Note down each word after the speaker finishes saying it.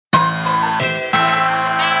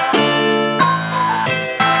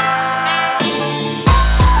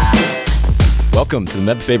Welcome to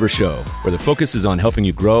the Meb Faber Show, where the focus is on helping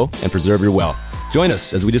you grow and preserve your wealth. Join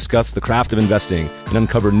us as we discuss the craft of investing and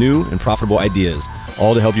uncover new and profitable ideas,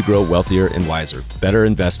 all to help you grow wealthier and wiser. Better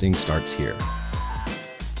investing starts here.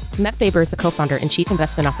 Meb Faber is the co-founder and chief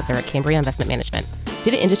investment officer at Cambria Investment Management.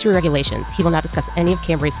 Due to industry regulations, he will not discuss any of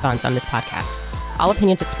Cambria's funds on this podcast. All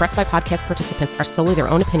opinions expressed by podcast participants are solely their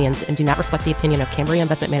own opinions and do not reflect the opinion of Cambria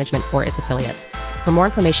Investment Management or its affiliates. For more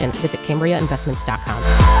information, visit CambriaInvestments.com.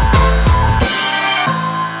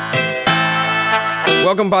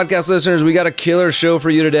 Welcome, podcast listeners. We got a killer show for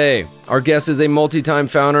you today. Our guest is a multi-time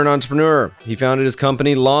founder and entrepreneur. He founded his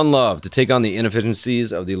company, Lawn Love, to take on the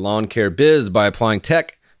inefficiencies of the lawn care biz by applying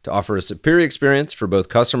tech to offer a superior experience for both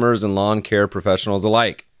customers and lawn care professionals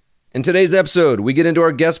alike. In today's episode, we get into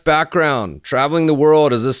our guest's background, traveling the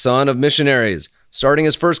world as a son of missionaries, starting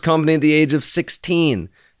his first company at the age of 16,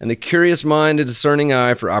 and the curious mind and discerning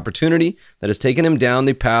eye for opportunity that has taken him down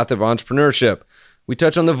the path of entrepreneurship. We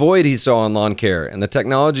touch on the void he saw in lawn care and the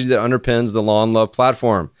technology that underpins the Lawn Love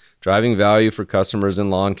platform, driving value for customers and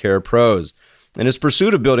lawn care pros. In his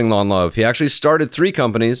pursuit of building Lawn Love, he actually started 3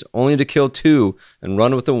 companies, only to kill 2 and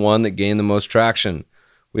run with the one that gained the most traction.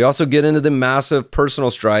 We also get into the massive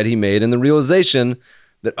personal stride he made and the realization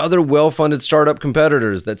that other well-funded startup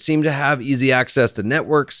competitors that seem to have easy access to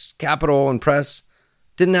networks, capital, and press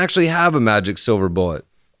didn't actually have a magic silver bullet.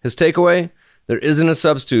 His takeaway? There isn't a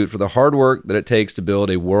substitute for the hard work that it takes to build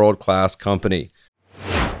a world-class company.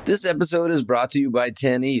 This episode is brought to you by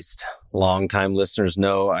 10 East. Longtime listeners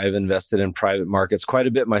know I've invested in private markets quite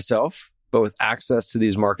a bit myself, but with access to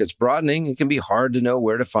these markets broadening, it can be hard to know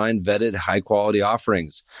where to find vetted, high-quality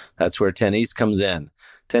offerings. That's where 10 East comes in.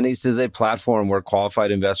 10 East is a platform where qualified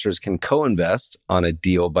investors can co-invest on a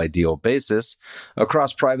deal-by-deal basis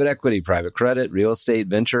across private equity, private credit, real estate,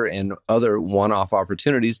 venture, and other one-off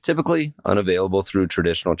opportunities typically unavailable through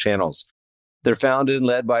traditional channels. They're founded and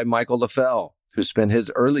led by Michael LaFell, who spent his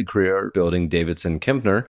early career building Davidson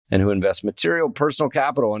Kempner and who invest material personal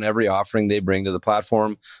capital in every offering they bring to the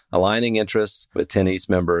platform, aligning interests with 10 East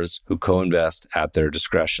members who co-invest at their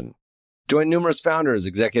discretion. Join numerous founders,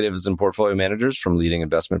 executives, and portfolio managers from leading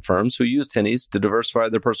investment firms who use 10 East to diversify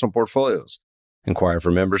their personal portfolios. Inquire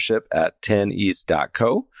for membership at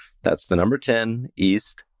 10east.co. That's the number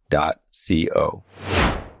 10east.co.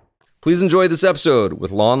 Please enjoy this episode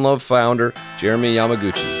with Lawn Love founder Jeremy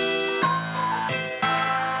Yamaguchi.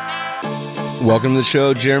 Welcome to the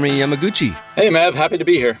show, Jeremy Yamaguchi. Hey, Meb. Happy to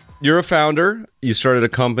be here. You're a founder. You started a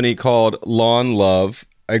company called Lawn Love.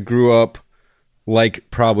 I grew up, like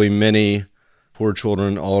probably many poor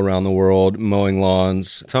children all around the world, mowing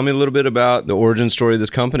lawns. Tell me a little bit about the origin story of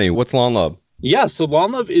this company. What's Lawn Love? Yeah, so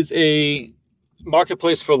Lawn Love is a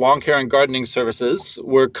marketplace for lawn care and gardening services.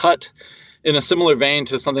 We're cut in a similar vein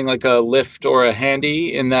to something like a Lyft or a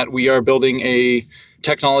Handy in that we are building a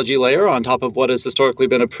technology layer on top of what has historically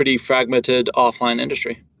been a pretty fragmented offline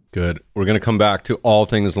industry. Good. We're going to come back to all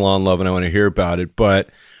things Lawn Love, and I want to hear about it. But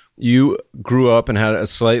you grew up and had a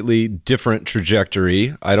slightly different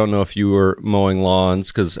trajectory. I don't know if you were mowing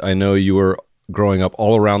lawns because I know you were growing up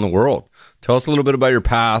all around the world. Tell us a little bit about your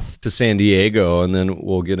path to San Diego, and then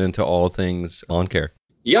we'll get into all things lawn care.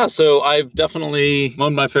 Yeah, so I've definitely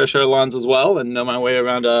mowed my fair share of lawns as well and know my way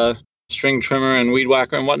around a string trimmer and weed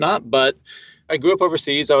whacker and whatnot. But I grew up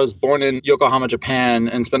overseas. I was born in Yokohama, Japan,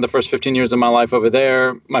 and spent the first 15 years of my life over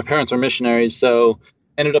there. My parents were missionaries, so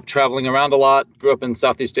ended up traveling around a lot. Grew up in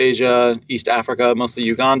Southeast Asia, East Africa, mostly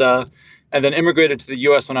Uganda, and then immigrated to the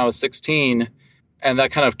U.S. when I was 16. And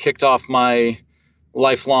that kind of kicked off my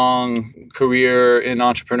lifelong career in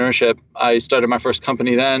entrepreneurship. I started my first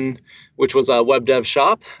company then, which was a web dev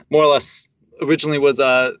shop. More or less, originally was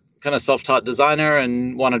a kind of self-taught designer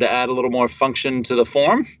and wanted to add a little more function to the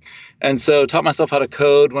form. And so taught myself how to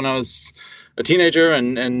code when I was a teenager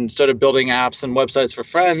and started building apps and websites for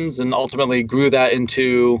friends, and ultimately grew that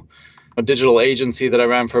into a digital agency that I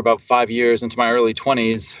ran for about 5 years into my early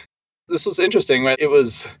 20s. This was interesting, right? It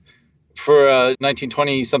was, for a 19,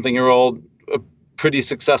 20-something-year-old, a pretty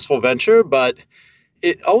successful venture, but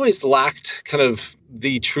it always lacked kind of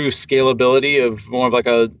the true scalability of more of like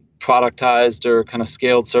a productized or kind of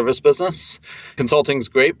scaled service business. Consulting's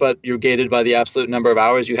great, but you're gated by the absolute number of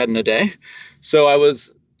hours you had in a day. So I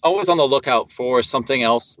was always on the lookout for something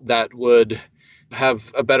else that would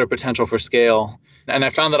have a better potential for scale. And I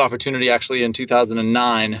found that opportunity actually in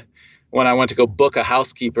 2009 when I went to go book a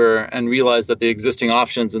housekeeper and realized that the existing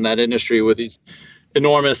options in that industry were these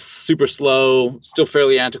enormous, super slow, still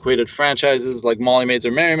fairly antiquated franchises like Molly Maids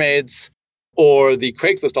or Mary Maids, or the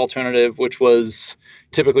Craigslist alternative, which was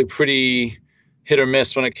typically pretty hit or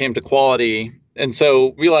miss when it came to quality. And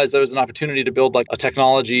so realized there was an opportunity to build like a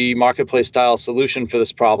technology marketplace style solution for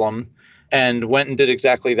this problem, and went and did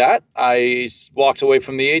exactly that. I walked away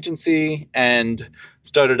from the agency and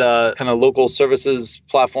started a kind of local services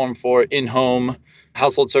platform for in-home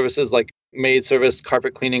household services like maid service,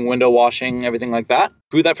 carpet cleaning, window washing, everything like that.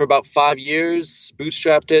 Grew that for about 5 years,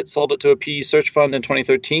 bootstrapped it, sold it to a PE search fund in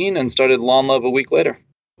 2013, and started Lawn Love a week later.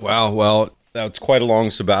 Wow. Well, that's quite a long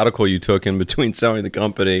sabbatical you took in between selling the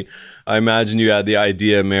company. I imagine you had the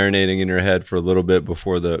idea marinating in your head for a little bit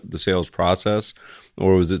before the sales process.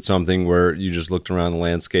 Or was it something where you just looked around the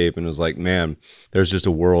landscape and was like, man, there's just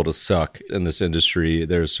a world of suck in this industry.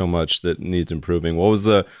 There's so much that needs improving. What was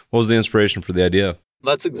the inspiration for the idea?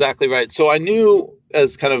 That's exactly right. So I knew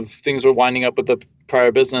as kind of things were winding up with the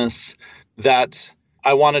prior business that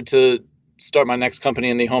I wanted to start my next company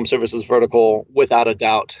in the home services vertical without a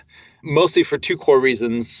doubt, mostly for two core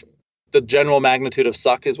reasons. The general magnitude of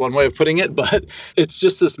suck is one way of putting it, but it's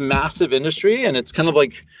just this massive industry. And it's kind of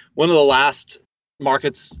like one of the last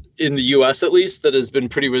markets in the US, at least, that has been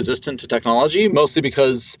pretty resistant to technology, mostly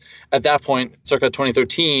because at that point, circa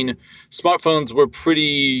 2013, smartphones were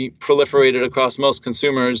pretty proliferated across most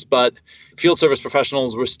consumers, but field service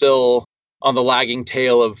professionals were still on the lagging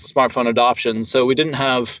tail of smartphone adoption. So we didn't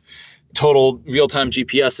have total real-time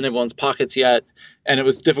GPS in everyone's pockets yet, and it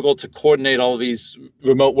was difficult to coordinate all of these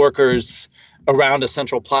remote workers around a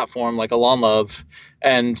central platform like a Lawn Love.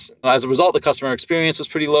 And as a result, the customer experience was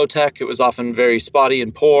pretty low tech. It was often very spotty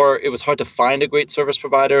and poor. It was hard to find a great service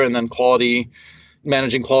provider. And then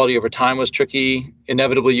managing quality over time was tricky.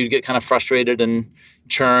 Inevitably, you'd get kind of frustrated and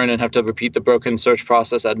churn and have to repeat the broken search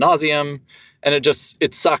process ad nauseum. And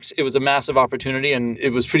it sucked. It was a massive opportunity. And it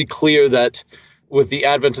was pretty clear that with the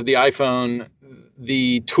advent of the iPhone,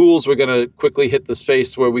 the tools were going to quickly hit the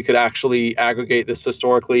space where we could actually aggregate this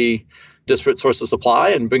historically disparate source of supply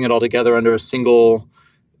and bring it all together under a single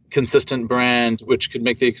consistent brand, which could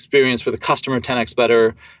make the experience for the customer 10x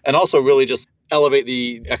better, and also really just elevate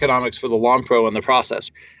the economics for the lawn pro in the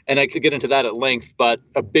process. And I could get into that at length, but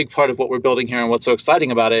a big part of what we're building here and what's so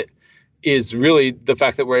exciting about it is really the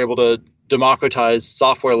fact that we're able to democratize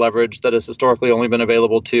software leverage that has historically only been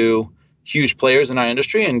available to huge players in our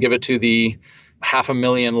industry and give it to the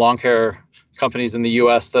 500,000 lawn care companies in the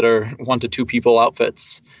US that are 1 to 2 people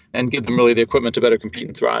outfits, and give them really the equipment to better compete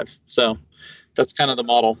and thrive. So that's kind of the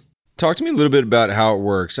model. Talk to me a little bit about how it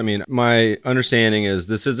works. I mean, my understanding is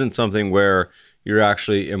this isn't something where you're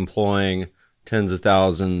actually employing tens of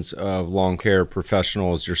thousands of lawn care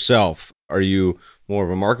professionals yourself. Are you more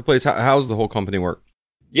of a marketplace? How does the whole company work?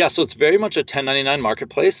 Yeah, so it's very much a 1099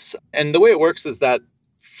 marketplace. And the way it works is that,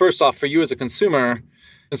 first off, for you as a consumer,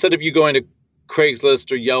 instead of you going to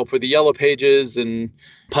Craigslist or Yelp or the yellow pages and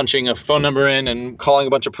punching a phone number in and calling a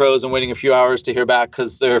bunch of pros and waiting a few hours to hear back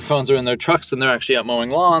because their phones are in their trucks and they're actually out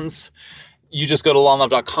mowing lawns, you just go to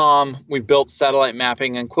lawnlove.com. We've built satellite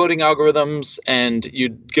mapping and quoting algorithms, and you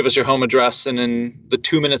give us your home address, and in the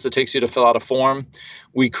 2 minutes it takes you to fill out a form,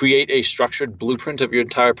 we create a structured blueprint of your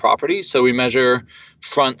entire property. So we measure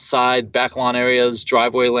front, side, back lawn areas,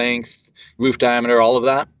 driveway length, roof diameter, all of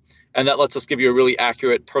that. And that lets us give you a really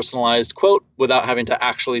accurate, personalized quote without having to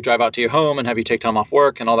actually drive out to your home and have you take time off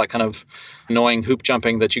work and all that kind of annoying hoop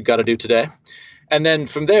jumping that you've got to do today. And then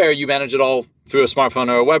from there, you manage it all through a smartphone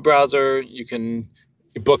or a web browser. You can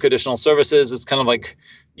book additional services. It's kind of like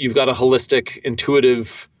you've got a holistic,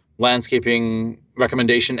 intuitive landscaping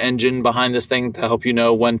recommendation engine behind this thing to help you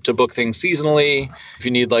know when to book things seasonally. If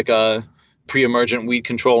you need like a pre-emergent weed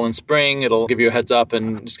control in spring, it'll give you a heads up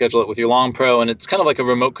and schedule it with your lawn pro. And it's kind of like a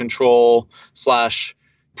remote control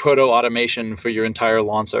 / proto automation for your entire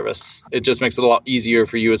lawn service. It just makes it a lot easier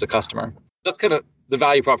for you as a customer. That's kind of the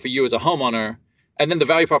value prop for you as a homeowner. And then the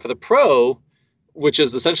value prop for the pro, which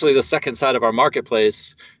is essentially the second side of our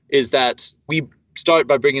marketplace, is that we start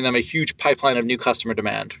by bringing them a huge pipeline of new customer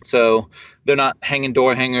demand. So they're not hanging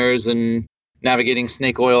door hangers and navigating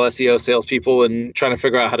snake oil SEO salespeople and trying to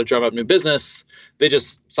figure out how to drum up new business. They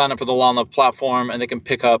just sign up for the Lawn Love platform, and they can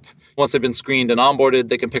pick up, once they've been screened and onboarded,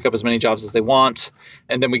 they can pick up as many jobs as they want.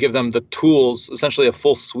 And then we give them the tools, essentially a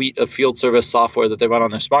full suite of field service software that they run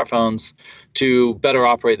on their smartphones to better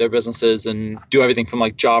operate their businesses and do everything from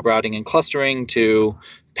like job routing and clustering to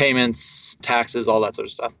payments, taxes, all that sort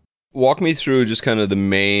of stuff. Walk me through just kind of the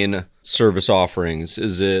main service offerings.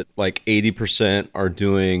 Is it like 80% are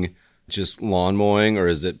doing just lawn mowing, or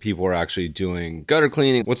is it people are actually doing gutter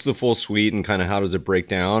cleaning? What's the full suite, and kind of how does it break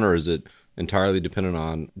down, or is it entirely dependent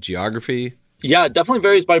on geography? Yeah, it definitely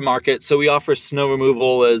varies by market. So we offer snow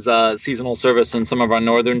removal as a seasonal service in some of our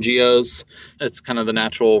northern geos. It's kind of the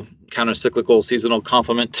natural counter-cyclical seasonal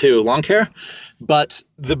complement to lawn care. But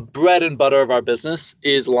the bread and butter of our business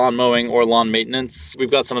is lawn mowing or lawn maintenance.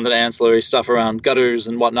 We've got some of the ancillary stuff around gutters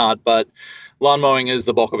and whatnot, but lawn mowing is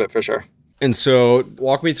the bulk of it for sure. And so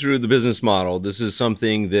walk me through the business model. This is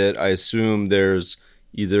something that I assume there's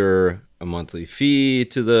either a monthly fee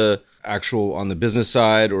to the actual on the business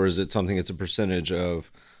side, or is it something that's a percentage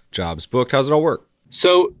of jobs booked? How's it all work?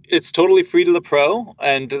 So it's totally free to the pro.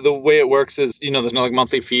 And the way it works is, there's no like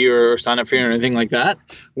monthly fee or sign up fee or anything like that.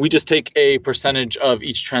 We just take a percentage of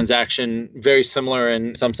each transaction, very similar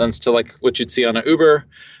in some sense to like what you'd see on an Uber.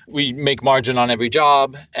 We make margin on every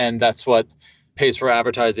job, and that's what pays for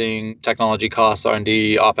advertising, technology costs,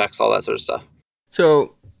 R&D, OpEx, all that sort of stuff.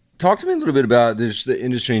 So talk to me a little bit about just the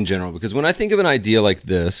industry in general, because when I think of an idea like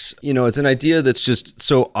this, it's an idea that's just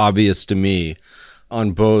so obvious to me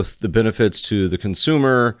on both the benefits to the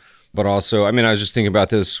consumer, but also, I was just thinking about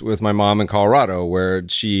this with my mom in Colorado, where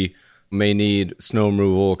she may need snow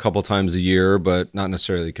removal a couple times a year, but not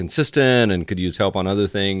necessarily consistent and could use help on other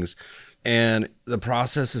things. And the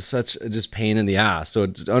process is such a just pain in the ass. So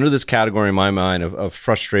it's under this category in my mind of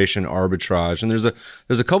frustration arbitrage. And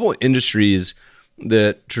there's a couple of industries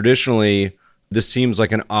that traditionally this seems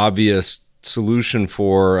like an obvious solution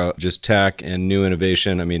for just tech and new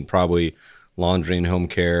innovation. Probably laundry and home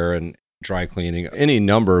care and dry cleaning, any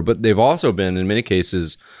number, but they've also been in many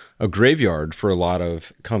cases a graveyard for a lot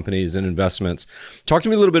of companies and investments. Talk to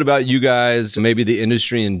me a little bit about you guys, maybe the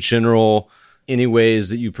industry in general, any ways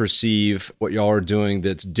that you perceive what y'all are doing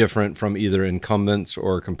that's different from either incumbents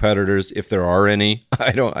or competitors, if there are any.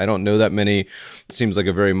 I don't know that many. It seems like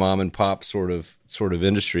a very mom and pop sort of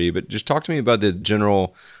industry, but just talk to me about the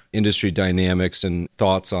general industry dynamics and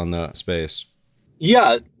thoughts on the space.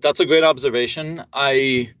 Yeah, that's a great observation.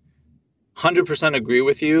 I 100% agree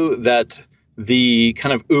with you that the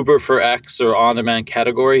kind of Uber for X or on-demand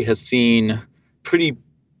category has seen pretty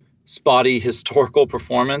spotty historical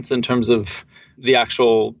performance in terms of the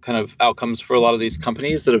actual kind of outcomes for a lot of these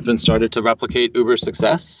companies that have been started to replicate Uber's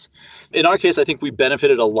success. In our case, I think we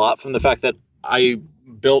benefited a lot from the fact that I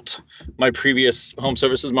built my previous home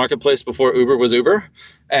services marketplace before Uber was Uber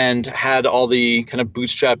and had all the kind of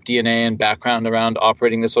bootstrap DNA and background around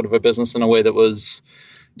operating this sort of a business in a way that was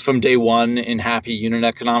from day one in happy unit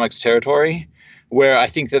economics territory, where I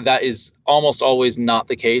think that is almost always not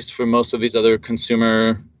the case for most of these other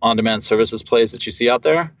consumer on-demand services plays that you see out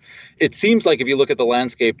there. It seems like if you look at the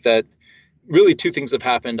landscape that really two things have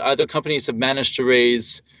happened. Either companies have managed to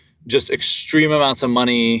raise just extreme amounts of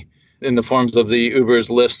money in the forms of the Ubers,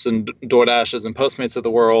 Lyfts, and DoorDashes and Postmates of the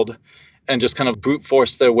world, and just kind of brute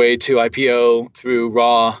force their way to IPO through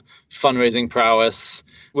raw fundraising prowess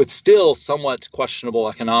with still somewhat questionable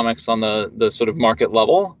economics on the sort of market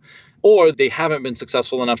level. Or they haven't been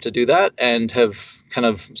successful enough to do that and have kind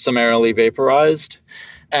of summarily vaporized.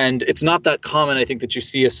 And it's not that common, I think, that you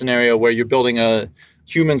see a scenario where you're building a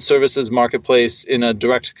human services marketplace in a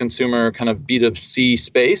direct-to-consumer kind of B2C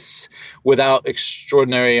space without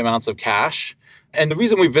extraordinary amounts of cash. And the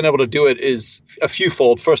reason we've been able to do it is a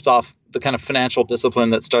fewfold. First off, the kind of financial discipline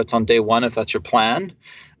that starts on day one, if that's your plan.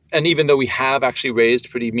 And even though we have actually raised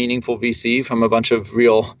pretty meaningful VC from a bunch of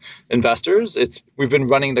real investors, we've been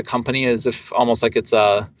running the company as if almost like it's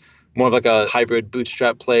more of like a hybrid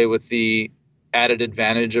bootstrap play with the added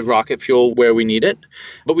advantage of rocket fuel where we need it.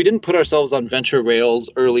 But we didn't put ourselves on venture rails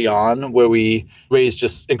early on where we raised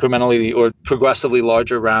just incrementally or progressively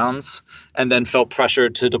larger rounds and then felt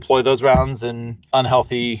pressured to deploy those rounds in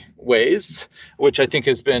unhealthy ways, which I think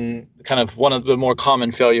has been kind of one of the more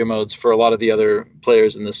common failure modes for a lot of the other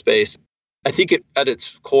players in this space. I think it at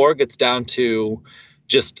its core gets down to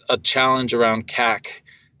just a challenge around CAC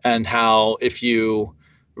and how if you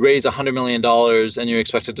raise $100 million and you're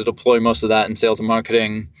expected to deploy most of that in sales and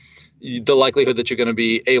marketing, the likelihood that you're going to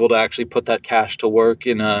be able to actually put that cash to work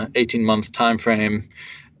in a 18-month time frame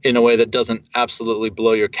in a way that doesn't absolutely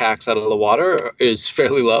blow your CACs out of the water is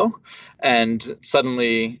fairly low. And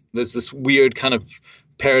suddenly there's this weird kind of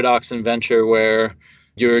paradox in venture where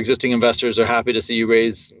your existing investors are happy to see you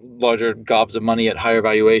raise larger gobs of money at higher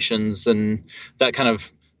valuations, and that kind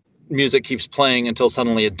of music keeps playing until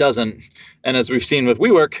suddenly it doesn't. And as we've seen with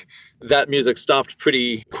WeWork, that music stopped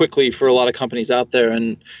pretty quickly for a lot of companies out there.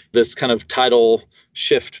 And this kind of tidal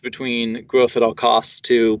shift between growth at all costs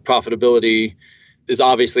to profitability is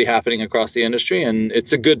obviously happening across the industry. And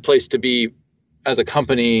it's a good place to be as a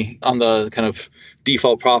company on the kind of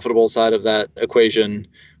default profitable side of that equation,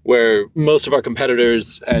 where most of our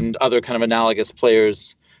competitors and other kind of analogous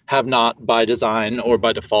players have not by design or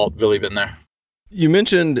by default really been there. You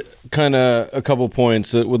mentioned kind of a couple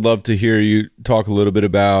points that would love to hear you talk a little bit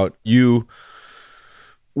about. You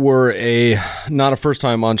were not a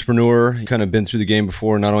first-time entrepreneur. You kind of been through the game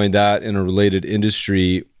before. Not only that, in a related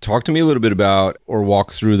industry. Talk to me a little bit about, or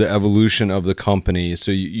walk through the evolution of the company.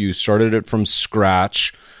 So you started it from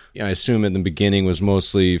scratch. I assume in the beginning was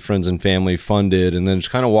mostly friends and family funded, and then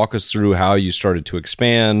just kind of walk us through how you started to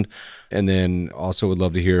expand. And then also would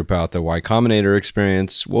love to hear about the Y Combinator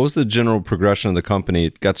experience. What was the general progression of the company?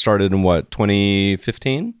 It got started in what,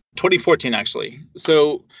 2015? 2014, actually.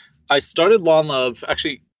 So I started Lawn Love.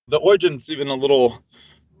 Actually, the origin's even a little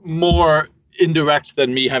more indirect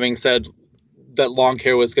than me having said that lawn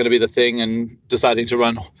care was going to be the thing and deciding to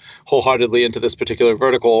run wholeheartedly into this particular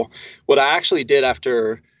vertical. What I actually did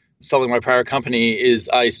after selling my prior company is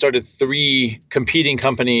I started 3 competing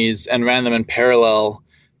companies and ran them in parallel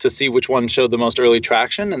to see which one showed the most early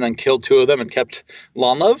traction, and then killed 2 of them and kept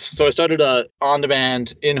Lawn Love. So I started a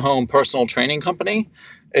on-demand, in-home personal training company,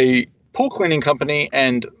 a pool cleaning company,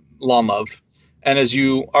 and Lawn Love. And as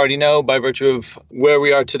you already know, by virtue of where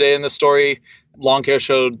we are today in the story, lawn care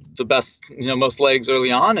showed the best, most legs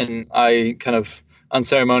early on, and I kind of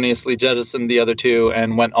unceremoniously jettisoned the other 2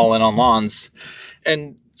 and went all in on lawns.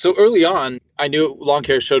 And so early on, I knew lawn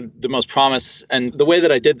care showed the most promise. And the way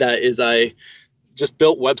that I did that is I just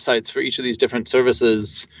built websites for each of these different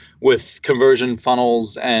services with conversion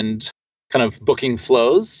funnels and kind of booking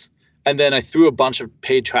flows. And then I threw a bunch of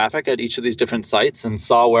paid traffic at each of these different sites and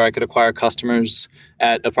saw where I could acquire customers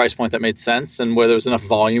at a price point that made sense and where there was enough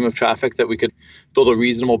volume of traffic that we could build a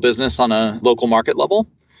reasonable business on a local market level.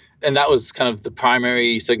 And that was kind of the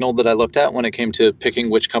primary signal that I looked at when it came to picking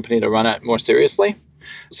which company to run at more seriously.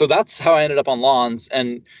 So that's how I ended up on lawns.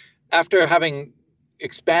 And after having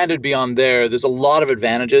expanded beyond there, there's a lot of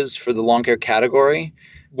advantages for the lawn care category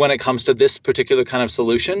when it comes to this particular kind of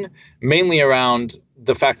solution, mainly around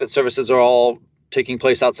the fact that services are all taking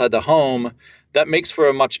place outside the home. That makes for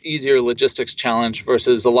a much easier logistics challenge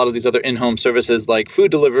versus a lot of these other in-home services like food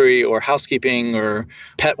delivery or housekeeping or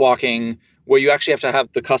pet walking, where you actually have to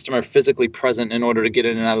have the customer physically present in order to get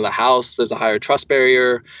in and out of the house. There's a higher trust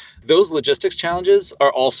barrier. Those logistics challenges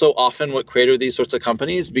are also often what created these sorts of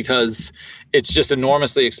companies, because it's just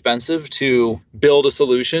enormously expensive to build a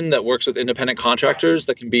solution that works with independent contractors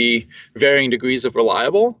that can be varying degrees of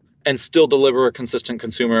reliable and still deliver a consistent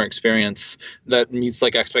consumer experience that meets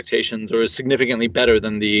like expectations or is significantly better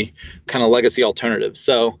than the kind of legacy alternatives.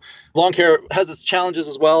 So lawn care has its challenges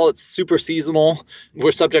as well. It's super seasonal.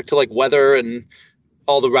 We're subject to like weather, and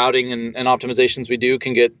all the routing and optimizations we do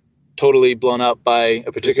can get totally blown up by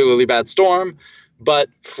a particularly bad storm. But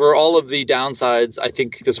for all of the downsides, I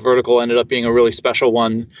think this vertical ended up being a really special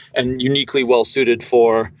one and uniquely well suited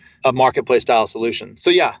for a marketplace style solution.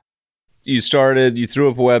 So yeah. You threw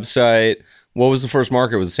up a website. What was the first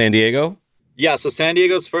market? Was it San Diego? Yeah, so San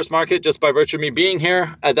Diego's first market, just by virtue of me being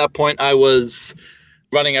here. At that point, I was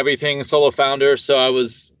running everything, solo founder. So I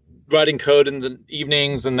was writing code in the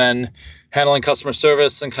evenings and then handling customer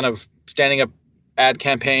service and kind of standing up ad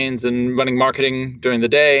campaigns and running marketing during the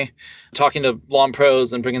day, talking to lawn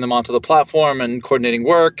pros and bringing them onto the platform and coordinating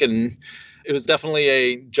work. And it was definitely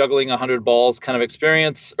a juggling 100 balls kind of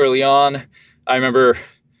experience early on. I remember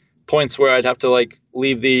points where I'd have to like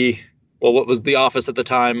leave what was the office at the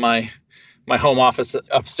time, my home office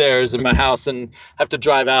upstairs in my house, and have to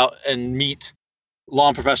drive out and meet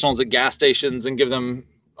lawn professionals at gas stations and give them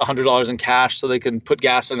 $100 in cash so they can put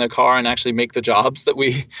gas in their car and actually make the jobs that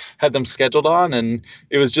we had them scheduled on. And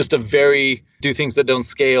it was just a very do things that don't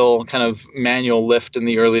scale kind of manual lift in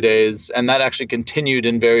the early days. And that actually continued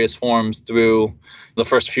in various forms through the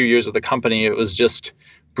first few years of the company. It was just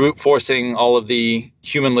brute forcing all of the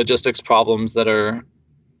human logistics problems that are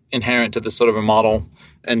inherent to this sort of a model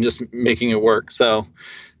and just making it work. So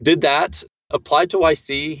did that, applied to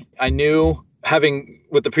YC. I knew having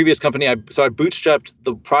with the previous company, I bootstrapped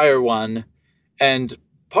the prior one. And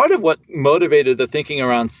part of what motivated the thinking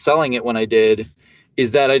around selling it when I did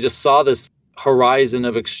is that I just saw this horizon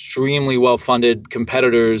of extremely well-funded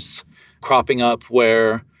competitors cropping up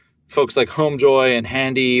where folks like Homejoy and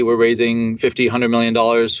Handy were raising $50, $100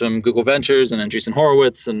 million from Google Ventures and Andreessen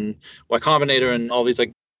Horowitz and Y Combinator and all these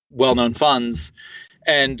like well-known funds,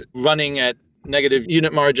 and running at negative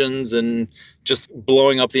unit margins and just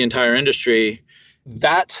blowing up the entire industry.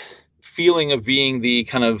 That feeling of being the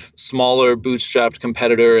kind of smaller bootstrapped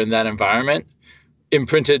competitor in that environment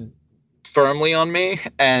imprinted firmly on me.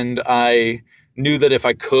 And I knew that if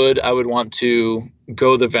I could, I would want to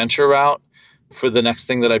go the venture route for the next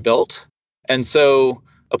thing that I built. And so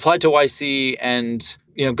applied to YC and,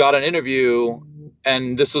 got an interview.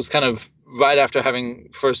 And this was kind of right after having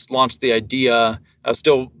first launched the idea, I was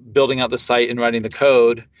still building out the site and writing the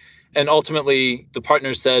code. And ultimately, the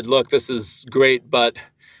partners said, look, this is great, but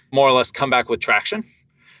more or less come back with traction.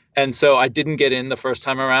 And so I didn't get in the first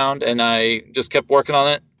time around, and I just kept working on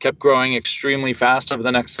it, kept growing extremely fast over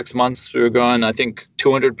the next 6 months. We were growing, I think,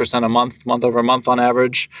 200% a month over month on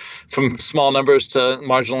average, from small numbers to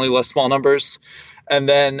marginally less small numbers. And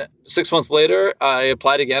then 6 months later, I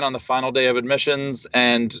applied again on the final day of admissions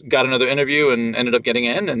and got another interview and ended up getting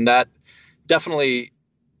in. And that definitely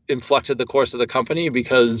inflected the course of the company,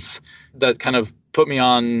 because that kind of put me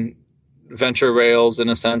on venture rails in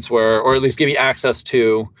a sense, where, or at least give me access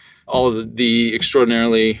to all of the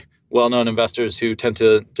extraordinarily well-known investors who tend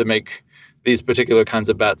to make these particular kinds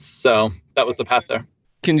of bets. So that was the path there.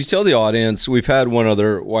 Can you tell the audience, we've had one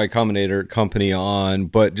other Y Combinator company on,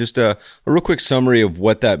 but just a real quick summary of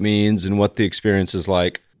what that means and what the experience is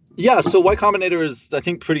like? Yeah, so Y Combinator is, I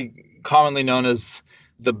think, pretty commonly known as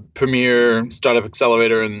the premier startup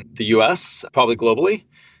accelerator in the US, probably globally.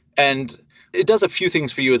 And it does a few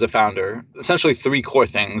things for you as a founder, essentially 3 core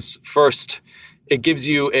things. First, it gives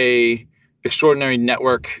you a extraordinary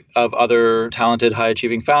network of other talented,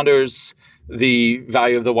 high-achieving founders. The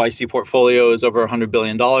value of the YC portfolio is over $100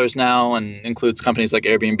 billion now and includes companies like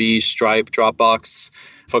Airbnb, Stripe, Dropbox,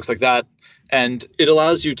 folks like that. And it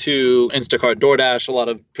allows you to Instacart, DoorDash, a lot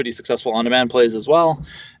of pretty successful on-demand plays as well.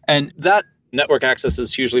 And that network access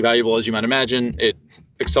is hugely valuable, as you might imagine. It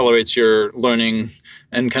accelerates your learning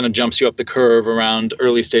and kind of jumps you up the curve around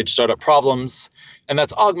early stage startup problems. And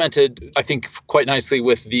that's augmented, I think, quite nicely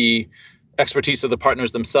with the expertise of the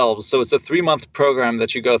partners themselves. So it's a 3-month program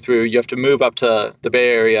that you go through. You have to move up to the Bay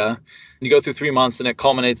Area. You go through 3 months and it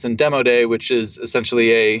culminates in Demo Day, which is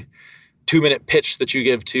essentially a 2-minute pitch that you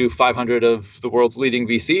give to 500 of the world's leading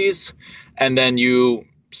VCs. And then you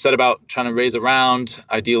set about trying to raise a round,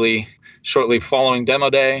 ideally shortly following Demo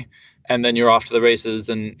Day. And then you're off to the races.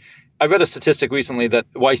 And I read a statistic recently that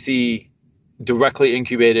YC directly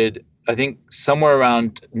incubated, I think, somewhere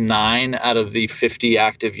around 9 out of the 50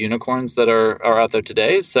 active unicorns that are out there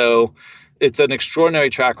today. So it's an extraordinary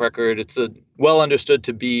track record. It's well understood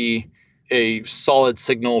to be a solid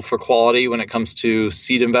signal for quality when it comes to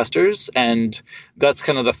seed investors. And that's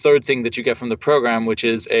kind of the third thing that you get from the program, which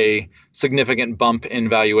is a significant bump in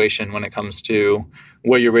valuation when it comes to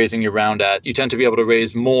where you're raising your round at. You tend to be able to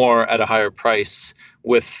raise more at a higher price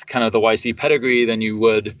with kind of the YC pedigree than you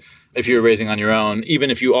would if you're raising on your own.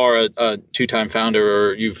 Even if you are a 2-time founder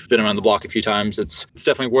or you've been around the block a few times, it's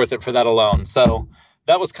definitely worth it for that alone. So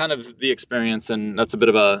that was kind of the experience, and that's a bit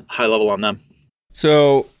of a high level on them.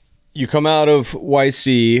 So you come out of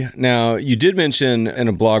YC. Now, you did mention in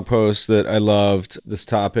a blog post that I loved this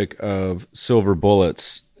topic of silver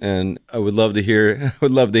bullets. And I would love to hear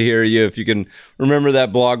you if you can remember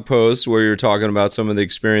that blog post where you're talking about some of the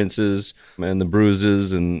experiences and the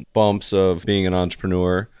bruises and bumps of being an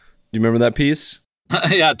entrepreneur. Do you remember that piece?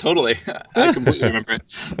 Yeah, totally. I completely remember it.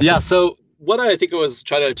 Yeah. So what I think I was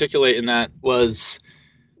trying to articulate in that was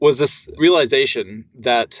this realization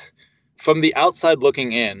that from the outside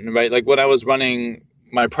looking in, right? Like when I was running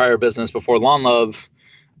my prior business before Lawn Love,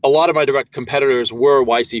 a lot of my direct competitors were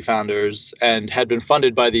YC founders and had been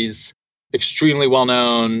funded by these extremely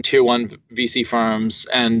well-known tier 1 VC firms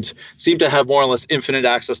and seemed to have more or less infinite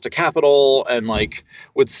access to capital and like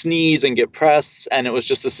would sneeze and get press. And it was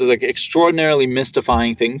just this like extraordinarily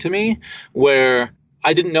mystifying thing to me where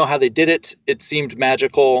I didn't know how they did it. It seemed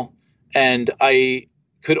magical. And I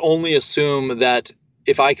could only assume that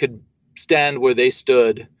if I could stand where they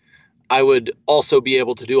stood, I would also be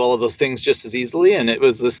able to do all of those things just as easily. And it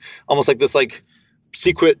was this almost like this like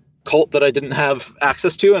secret cult that I didn't have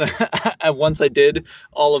access to. And once I did,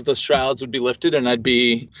 all of the shrouds would be lifted and I'd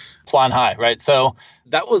be flying high, right? So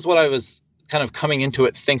that was what I was kind of coming into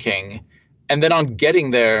it thinking. And then on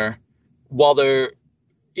getting there, while there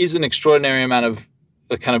is an extraordinary amount of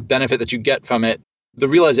the kind of benefit that you get from it, the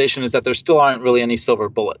realization is that there still aren't really any silver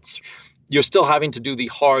bullets. You're still having to do the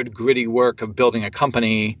hard, gritty work of building a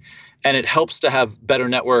company. And it helps to have better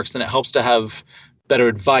networks and it helps to have better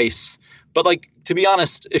advice. But like, to be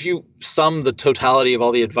honest, if you sum the totality of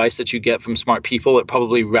all the advice that you get from smart people, it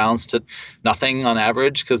probably rounds to nothing on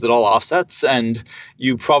average because it all offsets. And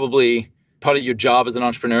you probably, part of your job as an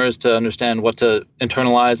entrepreneur is to understand what to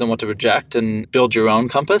internalize and what to reject and build your own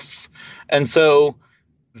compass. And so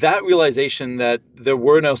that realization that there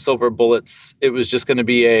were no silver bullets, it was just going to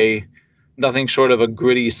be nothing short of a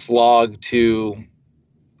gritty slog to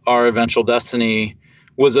our eventual destiny,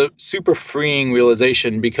 was a super freeing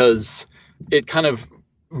realization because it kind of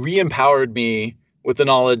re-empowered me with the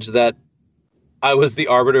knowledge that I was the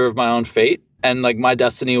arbiter of my own fate And like my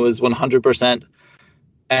destiny was 100%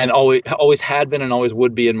 and always had been and always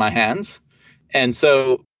would be in my hands. And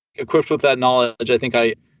so equipped with that knowledge, I think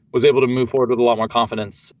I was able to move forward with a lot more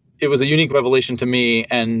confidence. It was a unique revelation to me.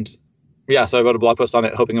 And yeah, so I wrote a blog post on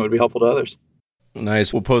it, hoping it would be helpful to others.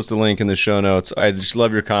 Nice. We'll post a link in the show notes. I just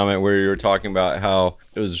love your comment where you were talking about how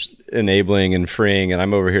it was enabling and freeing. And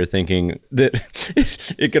I'm over here thinking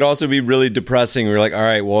that it could also be really depressing. We're like, all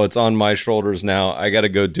right, well, it's on my shoulders now. I got to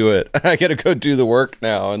go do it. I got to go do the work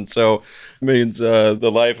now. And so it means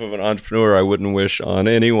the life of an entrepreneur I wouldn't wish on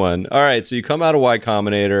anyone. All right. So you come out of Y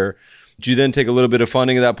Combinator. Did you then take a little bit of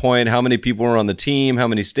funding at that point? How many people were on the team? How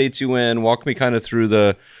many states you in? Walk me kind of through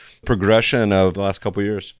the progression of the last couple of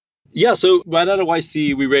years. Yeah, so right out of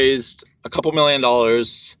YC, we raised a couple $1 million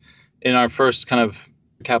in our first kind of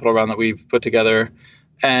capital round that we've put together.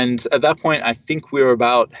 And at that point, I think we were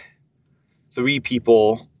about 3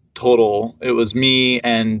 people total. It was me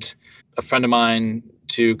and a friend of mine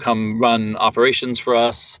to come run operations for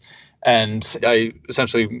us. And I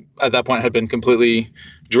essentially, at that point, had been completely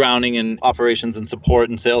drowning in operations and support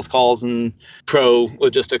and sales calls and pro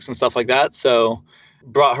logistics and stuff like that. So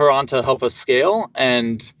brought her on to help us scale.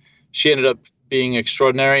 And she ended up being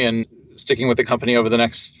extraordinary and sticking with the company over the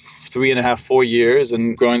next 3.5, 4 years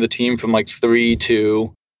and growing the team from like 3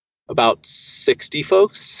 to about 60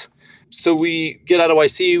 folks. So we get out of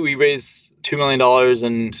YC, we raise $2 million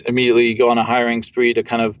and immediately go on a hiring spree to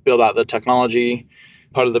kind of build out the technology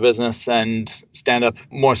part of the business and stand up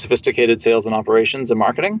more sophisticated sales and operations and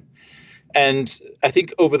marketing. And I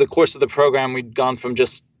think over the course of the program, we'd gone from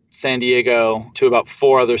just San Diego to about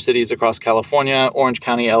 4 other cities across California, Orange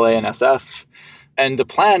County, LA, and SF. And the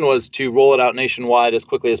plan was to roll it out nationwide as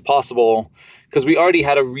quickly as possible because we already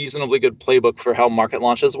had a reasonably good playbook for how market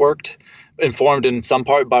launches worked, informed in some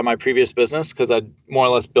part by my previous business because I'd more or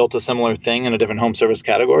less built a similar thing in a different home service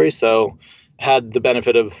category. So had the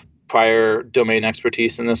benefit of prior domain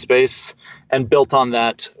expertise in this space and built on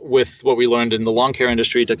that with what we learned in the lawn care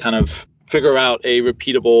industry to kind of figure out a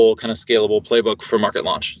repeatable, kind of scalable playbook for market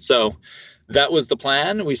launch. So that was the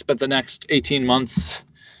plan. We spent the next 18 months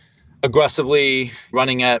aggressively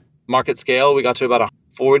running at market scale. We got to about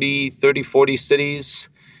 40 cities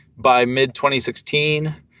by mid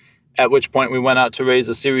 2016, at which point we went out to raise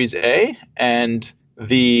a Series A and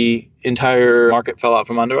the entire market fell out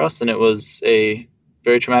from under us. And it was a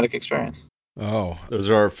very traumatic experience. Oh, those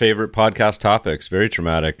are our favorite podcast topics. Very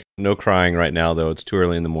traumatic. No crying right now, though. It's too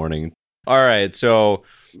early in the morning. All right. So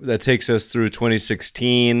that takes us through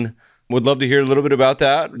 2016. Would love to hear a little bit about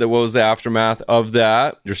that. What was the aftermath of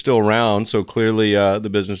that? You're still around, so clearly the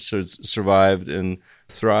business has survived and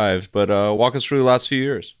thrived. But walk us through the last few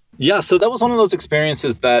years. Yeah, so that was one of those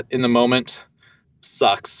experiences that in the moment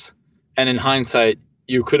sucks. And in hindsight,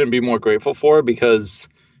 you couldn't be more grateful for because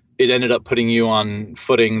it ended up putting you on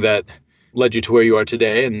footing that led you to where you are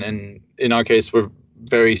today. And in our case, we're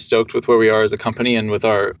very stoked with where we are as a company and with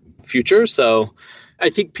our future. So I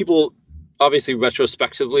think people obviously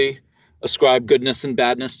retrospectively ascribe goodness and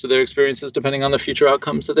badness to their experiences depending on the future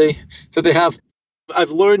outcomes that they have.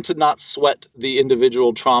 I've learned to not sweat the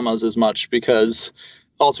individual traumas as much because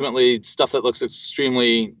ultimately stuff that looks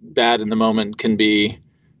extremely bad in the moment can be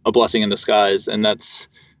a blessing in disguise. And that's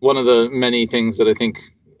one of the many things that I think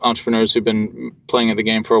entrepreneurs who've been playing at the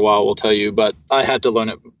game for a while will tell you, but I had to learn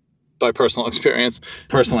it by personal experience.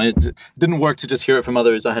 Personally, it didn't work to just hear it from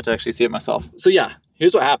others. I had to actually see it myself. So yeah,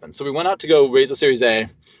 here's what happened. So we went out to go raise a Series A.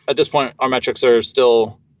 At this point, our metrics are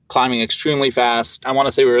still climbing extremely fast. I want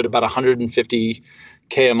to say we were at about 150K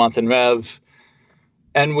a month in rev.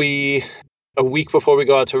 And a week before we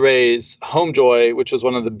go out to raise, HomeJoy, which was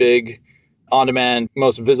one of the big on-demand,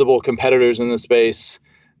 most visible competitors in the space,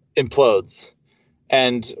 implodes.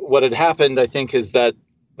 And what had happened, I think, is that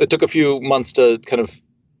it took a few months to kind of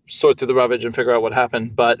sort through the rubbish and figure out what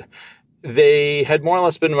happened. But they had more or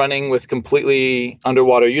less been running with completely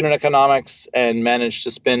underwater unit economics and managed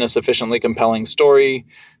to spin a sufficiently compelling story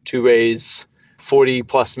to raise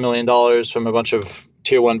 $40+ million from a bunch of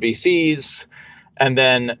tier 1 VCs. And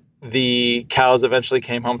then the cows eventually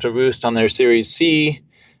came home to roost on their Series C,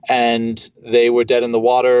 and they were dead in the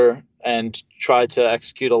water and tried to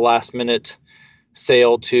execute a last-minute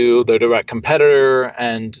sale to their direct competitor.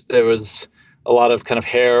 And there was a lot of kind of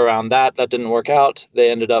hair around that. That didn't work out.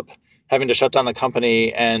 They ended up having to shut down the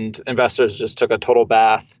company, and investors just took a total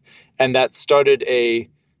bath. And that started a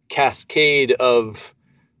cascade of,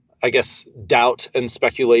 I guess, doubt and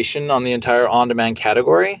speculation on the entire on-demand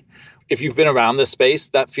category. If you've been around this space,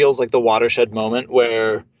 that feels like the watershed moment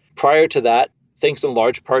where prior to that, thanks in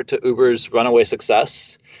large part to Uber's runaway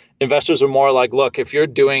success, investors were more like, look, if you're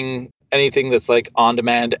doing anything that's like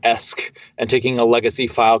on-demand-esque and taking a legacy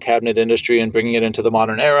file cabinet industry and bringing it into the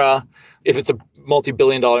modern era. If it's a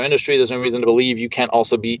multi-billion-dollar industry, there's no reason to believe you can't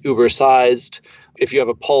also be Uber-sized. If you have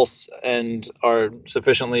a pulse and are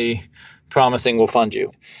sufficiently promising, we'll fund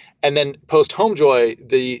you. And then post-Homejoy,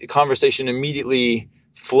 the conversation immediately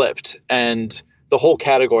flipped and the whole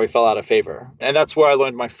category fell out of favor. And that's where I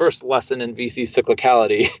learned my first lesson in VC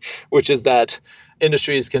cyclicality, which is that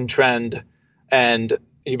industries can trend, and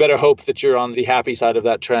you better hope that you're on the happy side of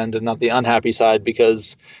that trend and not the unhappy side,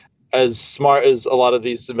 because as smart as a lot of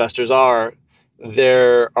these investors are,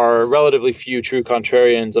 there are relatively few true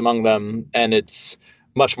contrarians among them. And it's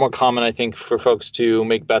much more common, I think, for folks to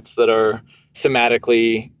make bets that are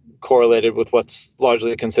thematically correlated with what's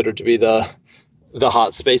largely considered to be the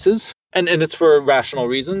hot spaces. And it's for rational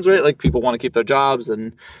reasons, right? Like people want to keep their jobs.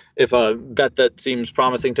 And if a bet that seems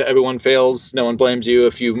promising to everyone fails, no one blames you.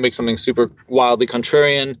 If you make something super wildly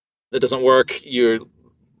contrarian that doesn't work, you're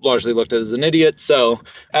largely looked at as an idiot. So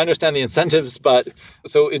I understand the incentives. But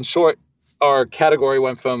so in short, our category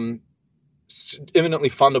went from imminently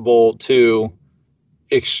fundable to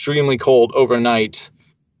extremely cold overnight.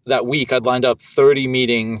 That week, I'd lined up 30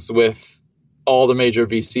 meetings with all the major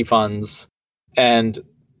VC funds and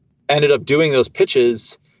ended up doing those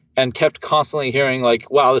pitches and kept constantly hearing like,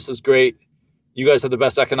 wow, this is great. You guys have the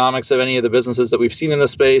best economics of any of the businesses that we've seen in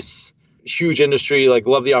this space. Huge industry, like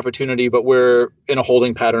love the opportunity, but we're in a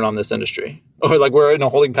holding pattern on this industry. Or like we're in a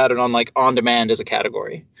holding pattern on like on demand as a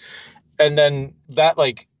category. And then that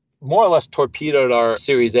like more or less torpedoed our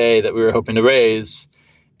Series A that we were hoping to raise.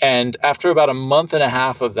 And after about a month and a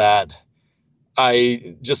half of that,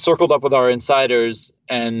 I just circled up with our insiders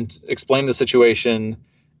and explained the situation.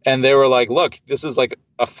 And they were like, look, this is like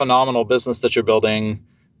a phenomenal business that you're building.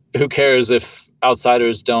 Who cares if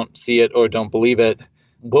outsiders don't see it or don't believe it?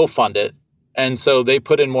 We'll fund it. And so they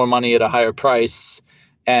put in more money at a higher price.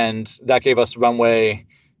 And that gave us runway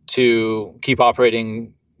to keep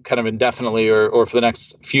operating kind of indefinitely or for the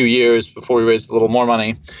next few years before we raised a little more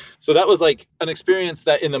money. So that was like an experience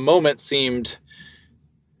that in the moment seemed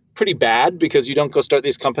pretty bad, because you don't go start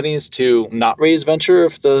these companies to not raise venture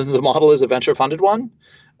if the model is a venture funded one.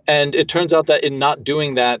 And it turns out that in not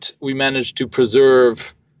doing that, we managed to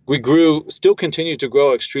preserve, still continued to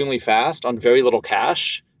grow extremely fast on very little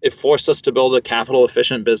cash. It forced us to build a capital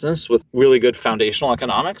efficient business with really good foundational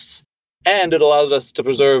economics. And it allowed us to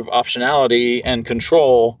preserve optionality and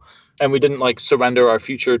control. And we didn't like surrender our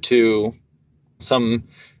future to some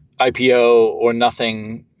IPO or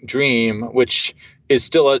nothing dream, which is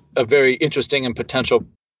still a very interesting and potential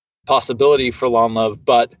possibility for Lawn Love,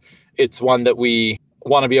 but it's one that we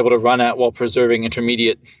want to be able to run at while preserving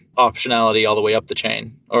intermediate optionality all the way up the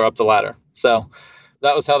chain or up the ladder. So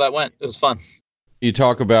that was how that went. It was fun. You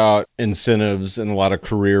talk about incentives and a lot of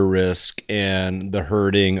career risk and the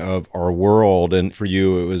hurting of our world. And for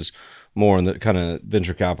you, it was more in the kind of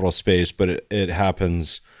venture capital space, but it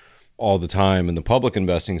happens all the time in the public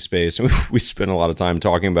investing space. And we spend a lot of time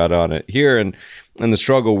talking about on it here. And the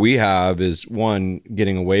struggle we have is, one,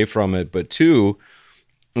 getting away from it, but two,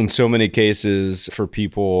 in so many cases for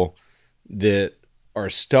people that are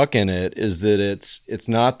stuck in it, is that it's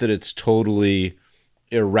not that it's totally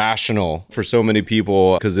irrational for so many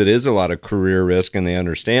people, because it is a lot of career risk and they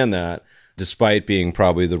understand that, despite being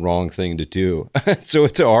probably the wrong thing to do. So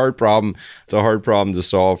it's a hard problem. It's a hard problem to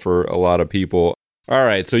solve for a lot of people. All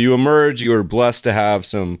right. So you emerge, you were blessed to have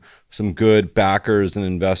some good backers and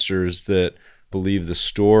investors that believe the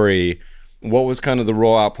story. What was kind of the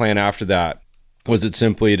rollout plan after that? Was it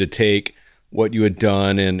simply to take what you had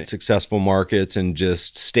done in successful markets and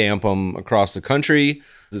just stamp them across the country?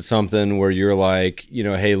 Is it something where you're like,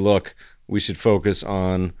 hey, look, we should focus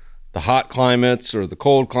on the hot climates or the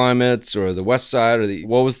cold climates or the west side, or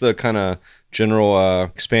what was the kind of general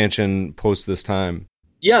expansion post this time?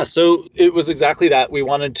 Yeah, so it was exactly that. We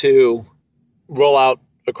wanted to roll out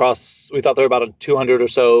across, we thought there were about 200 or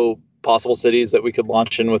so possible cities that we could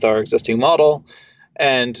launch in with our existing model.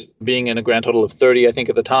 And being in a grand total of 30, I think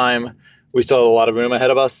at the time, we still had a lot of room ahead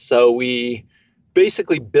of us. So we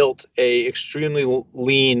basically built a extremely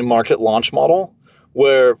lean market launch model,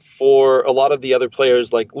 where for a lot of the other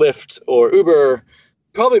players like Lyft or Uber,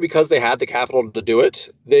 probably because they had the capital to do it,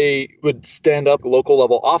 they would stand up local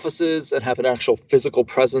level offices and have an actual physical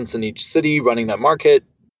presence in each city running that market,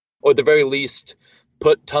 or at the very least,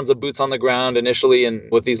 put tons of boots on the ground initially and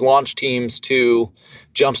with these launch teams to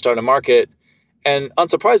jumpstart a market. And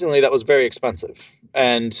unsurprisingly, that was very expensive.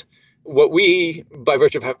 And what we, by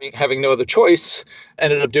virtue of having no other choice,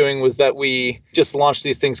 ended up doing was that we just launched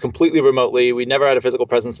these things completely remotely. We never had a physical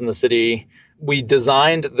presence in the city. We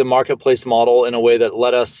designed the marketplace model in a way that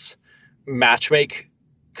let us matchmake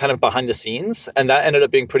kind of behind the scenes, and that ended up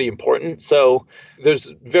being pretty important. So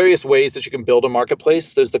there's various ways that you can build a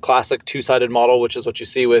marketplace. There's the classic two-sided model, which is what you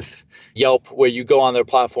see with Yelp, where you go on their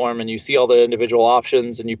platform and you see all the individual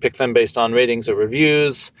options and you pick them based on ratings or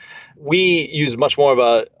reviews. We use much more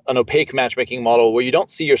of an opaque matchmaking model where you don't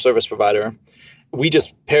see your service provider. We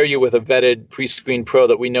just pair you with a vetted pre-screened pro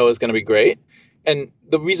that we know is going to be great. And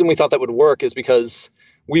the reason we thought that would work is because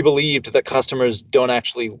we believed that customers don't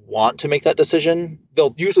actually want to make that decision.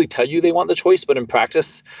 They'll usually tell you they want the choice, but in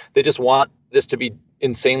practice, they just want this to be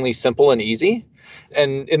insanely simple and easy.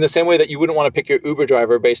 And in the same way that you wouldn't want to pick your Uber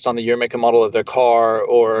driver based on the year, make, and model of their car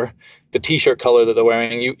or the t-shirt color that they're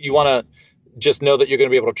wearing, you want to just know that you're going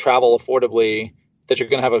to be able to travel affordably, that you're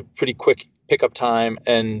going to have a pretty quick pickup time,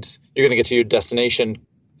 and you're going to get to your destination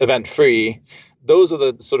event-free. Those are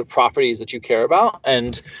the sort of properties that you care about.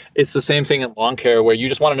 And it's the same thing in lawn care, where you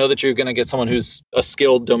just want to know that you're going to get someone who's a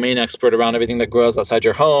skilled domain expert around everything that grows outside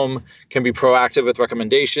your home, can be proactive with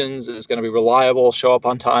recommendations, is going to be reliable, show up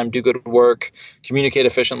on time, do good work, communicate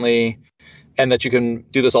efficiently, and that you can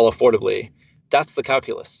do this all affordably. That's the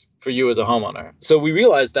calculus for you as a homeowner. So we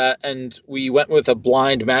realized that, and we went with a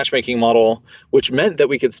blind matchmaking model, which meant that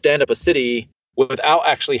we could stand up a city without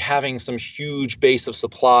actually having some huge base of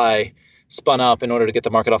supply spun up in order to get the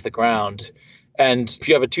market off the ground. And if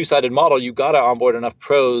you have a two-sided model, you got to onboard enough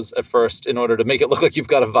pros at first in order to make it look like you've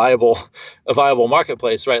got a viable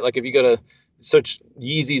marketplace, right? Like if you go to search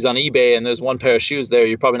Yeezys on eBay and there's one pair of shoes there,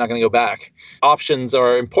 you're probably not going to go back. Options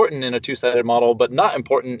are important in a two-sided model, but not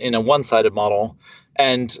important in a one-sided model.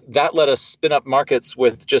 And that let us spin up markets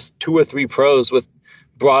with just 2 or 3 pros with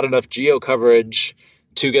broad enough geo coverage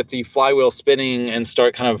to get the flywheel spinning and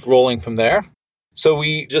start kind of rolling from there. So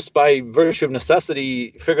we just, by virtue of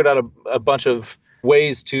necessity, figured out a bunch of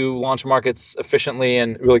ways to launch markets efficiently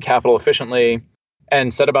and really capital efficiently,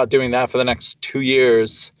 and set about doing that for the next 2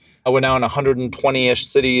 years. We're now in 120-ish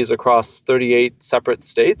cities across 38 separate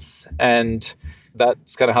states, and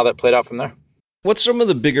that's kind of how that played out from there. What's some of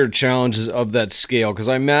the bigger challenges of that scale? Because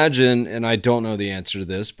I imagine, and I don't know the answer to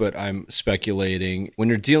this, but I'm speculating, when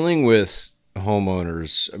you're dealing with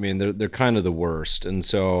homeowners, I mean, they're kind of the worst. And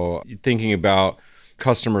so thinking about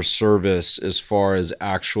customer service as far as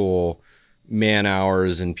actual man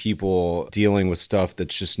hours and people dealing with stuff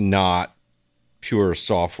that's just not pure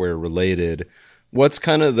software related, what's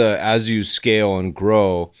kind of as you scale and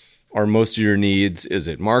grow, are most of your needs, is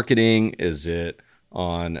it marketing? Is it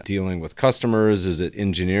on dealing with customers? Is it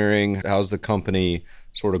engineering? How's the company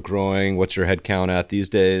sort of growing? What's your headcount at these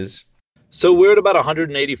days? So we're at about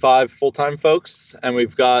 185 full-time folks, and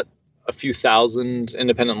we've got a few thousand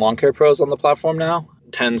independent lawn care pros on the platform now,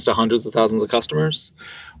 tens to hundreds of thousands of customers.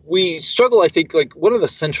 We struggle, I think, like one of the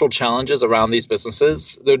central challenges around these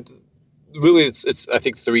businesses, it's I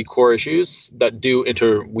think 3 core issues that do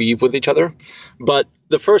interweave with each other. But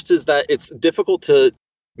the first is that it's difficult to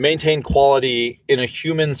maintain quality in a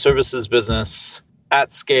human services business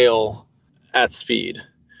at scale, at speed,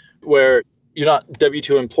 where you're not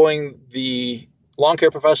W-2 employing the lawn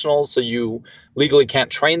care professionals, so you legally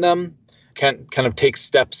can't train them, can't kind of take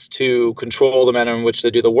steps to control the manner in which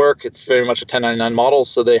they do the work. It's very much a 1099 model,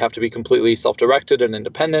 so they have to be completely self-directed and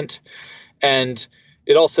independent. And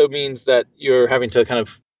it also means that you're having to kind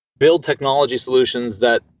of build technology solutions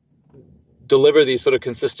that deliver these sort of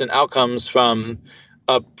consistent outcomes from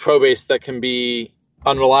a pro base that can be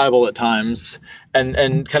unreliable at times,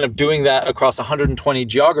 and kind of doing that across 120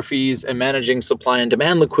 geographies and managing supply and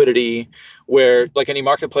demand liquidity, where like any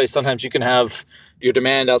marketplace, sometimes you can have your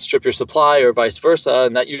demand outstrip your supply or vice versa,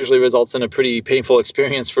 and that usually results in a pretty painful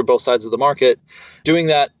experience for both sides of the market. Doing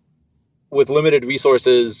that with limited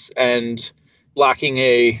resources and lacking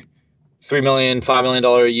a $3 million, $5 million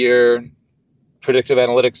a year predictive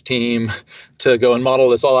analytics team to go and model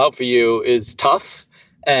this all out for you is tough.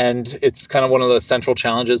 And it's kind of one of the central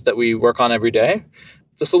challenges that we work on every day.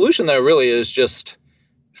 The solution there really is just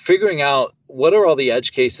figuring out what are all the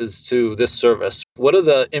edge cases to this service? What are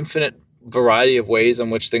the infinite variety of ways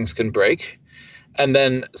in which things can break? And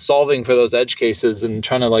then solving for those edge cases and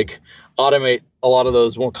trying to like automate a lot of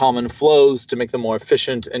those more common flows to make them more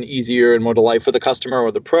efficient and easier and more delight for the customer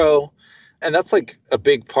or the pro. And that's like a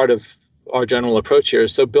big part of our general approach here.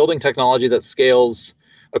 So building technology that scales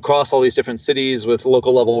across all these different cities with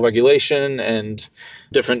local level regulation and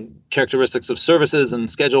different characteristics of services and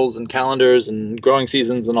schedules and calendars and growing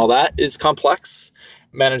seasons and all that is complex.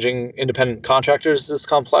 Managing independent contractors is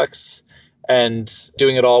complex. And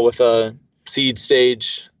doing it all with a seed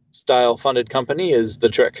stage style funded company is the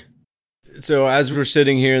trick. So as we're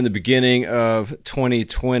sitting here in the beginning of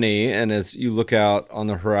 2020, and as you look out on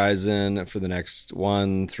the horizon for the next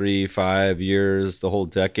 1, 3, 5 years, the whole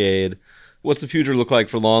decade, what's the future look like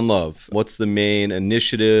for Lawn Love? What's the main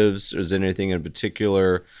initiatives? Is there anything in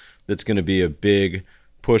particular that's going to be a big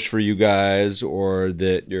push for you guys, or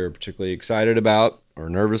that you're particularly excited about or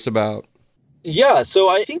nervous about? Yeah, so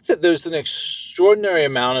I think that there's an extraordinary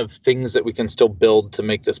amount of things that we can still build to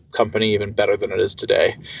make this company even better than it is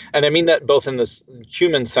today. And I mean that both in this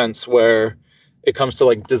human sense, where it comes to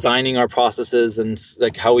like designing our processes and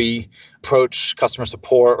like how we approach customer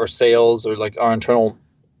support or sales or like our internal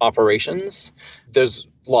operations. There's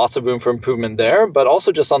lots of room for improvement there, but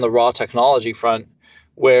also just on the raw technology front,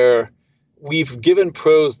 where we've given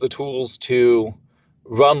pros the tools to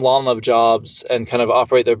run Lawn Love jobs and kind of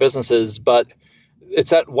operate their businesses, but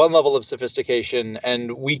it's at one level of sophistication,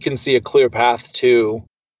 and we can see a clear path to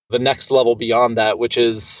the next level beyond that, which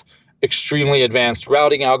is extremely advanced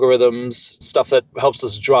routing algorithms, stuff that helps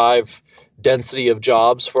us drive density of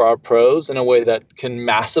jobs for our pros in a way that can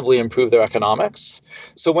massively improve their economics.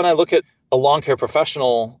 So when I look at a lawn care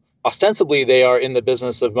professional, ostensibly they are in the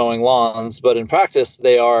business of mowing lawns, but in practice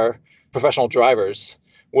they are professional drivers,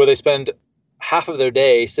 where they spend half of their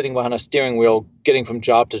day sitting behind a steering wheel, getting from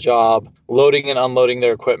job to job, loading and unloading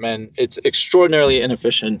their equipment. It's extraordinarily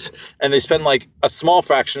inefficient. And they spend like a small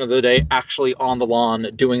fraction of the day actually on the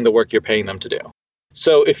lawn doing the work you're paying them to do.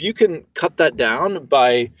 So if you can cut that down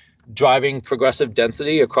by driving progressive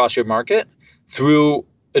density across your market through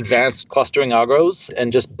advanced clustering algos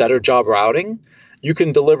and just better job routing, you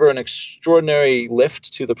can deliver an extraordinary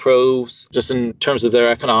lift to the pros just in terms of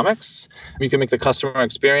their economics. You can make the customer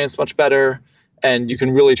experience much better, and you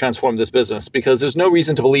can really transform this business, because there's no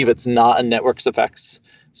reason to believe it's not a network effects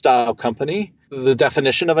style company. The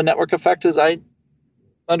definition of a network effect, as I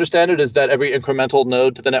understand it, is that every incremental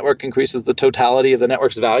node to the network increases the totality of the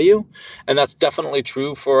network's value. And that's definitely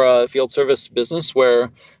true for a field service business,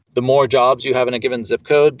 where the more jobs you have in a given zip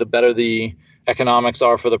code, the better the economics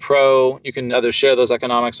are for the pro. You can either share those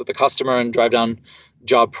economics with the customer and drive down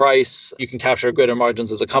job price. You can capture greater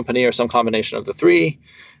margins as a company, or some combination of the three.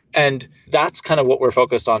 And that's kind of what we're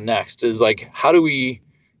focused on next, is like, how do we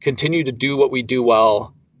continue to do what we do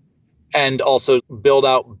well and also build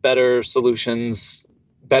out better solutions,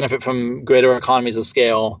 benefit from greater economies of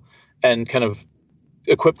scale, and kind of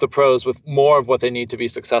equip the pros with more of what they need to be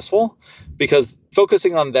successful? Because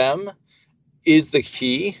focusing on them is the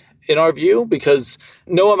key in our view, because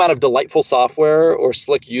no amount of delightful software or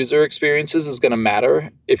slick user experiences is going to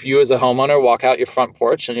matter. If you as a homeowner walk out your front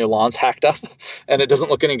porch and your lawn's hacked up and it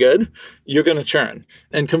doesn't look any good, you're going to churn.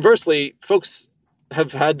 And conversely, folks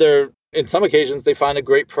have had in some occasions, they find a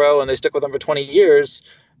great pro and they stick with them for 20 years,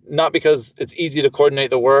 not because it's easy to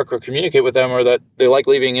coordinate the work or communicate with them, or that they like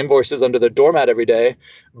leaving invoices under their doormat every day,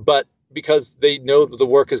 but because they know the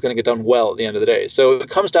work is going to get done well at the end of the day. So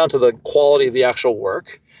it comes down to the quality of the actual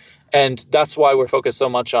work. And that's why we're focused so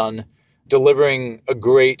much on delivering a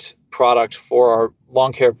great product for our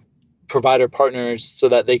lawn care provider partners, so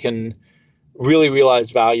that they can really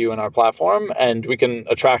realize value in our platform and we can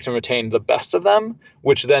attract and retain the best of them,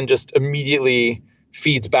 which then just immediately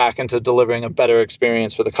feeds back into delivering a better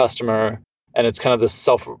experience for the customer. And it's kind of this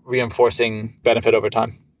self-reinforcing benefit over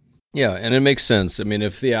time. Yeah, and it makes sense. I mean,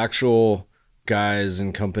 if the actual guys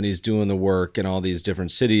and companies doing the work in all these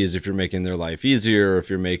different cities, if you're making their life easier, if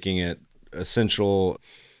you're making it essential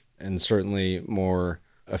and certainly more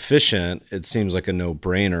efficient, it seems like a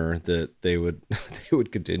no-brainer that they would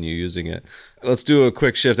continue using it. Let's do a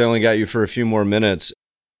quick shift. I only got you for a few more minutes.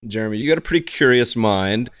 Jeremy, you got a pretty curious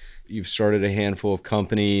mind. You've started a handful of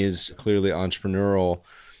companies, clearly entrepreneurial.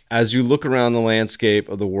 As you look around the landscape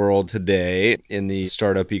of the world today in the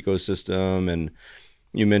startup ecosystem, and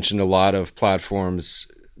you mentioned a lot of platforms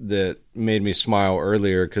that made me smile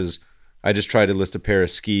earlier, because I just tried to list a pair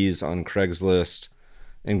of skis on Craigslist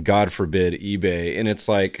and, God forbid, eBay. And it's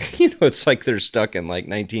like, it's like they're stuck in like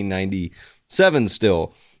 1997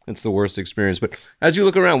 still. It's the worst experience. But as you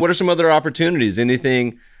look around, what are some other opportunities?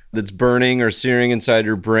 Anything that's burning or searing inside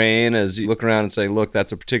your brain as you look around and say, look,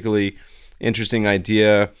 that's a particularly interesting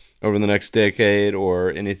idea over the next decade,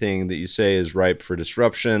 or anything that you say is ripe for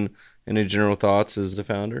disruption? Any general thoughts as a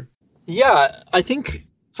founder? Yeah, I think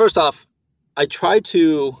first off, I try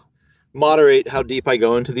to moderate how deep I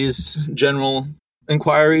go into these general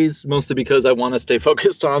inquiries, mostly because I want to stay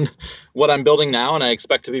focused on what I'm building now, and I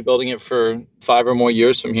expect to be building it for 5 or more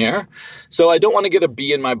years from here. So I don't want to get a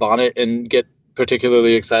bee in my bonnet and get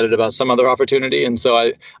particularly excited about some other opportunity. And so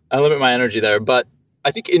I limit my energy there. But I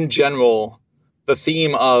think in general, the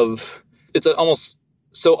theme of it's almost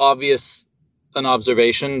so obvious an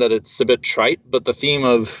observation that it's a bit trite, but the theme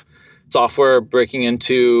of software breaking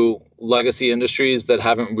into legacy industries that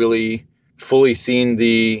haven't really fully seen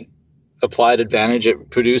the applied advantage it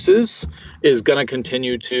produces is going to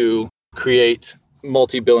continue to create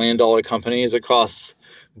multi-billion-dollar companies across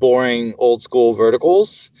boring old school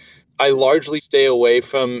verticals. I largely stay away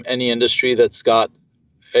from any industry that's got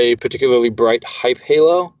a particularly bright hype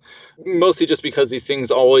halo, mostly just because these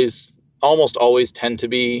things almost always tend to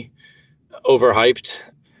be overhyped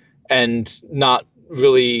and not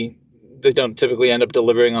really, they don't typically end up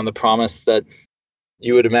delivering on the promise that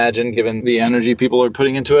you would imagine given the energy people are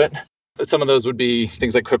putting into it. Some of those would be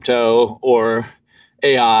things like crypto or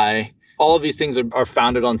AI. All of these things are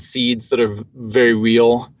founded on seeds that are very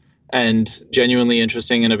real and genuinely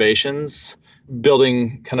interesting innovations,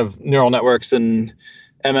 building kind of neural networks and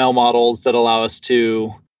ML models that allow us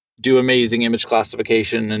to do amazing image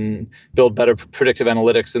classification and build better predictive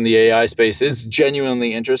analytics in the AI space is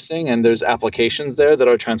genuinely interesting. And there's applications there that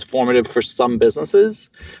are transformative for some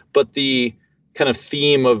businesses. But the kind of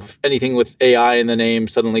theme of anything with AI in the name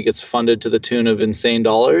suddenly gets funded to the tune of insane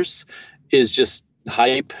dollars is just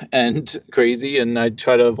hype and crazy. And I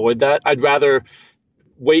try to avoid that. I'd rather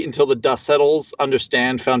wait until the dust settles,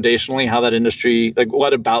 understand foundationally how that industry, like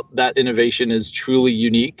what about that innovation is truly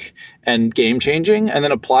unique and game changing, and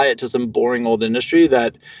then apply it to some boring old industry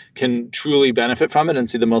that can truly benefit from it and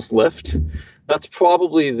see the most lift. That's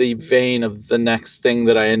probably the vein of the next thing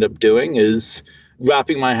that I end up doing, is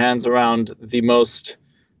wrapping my hands around the most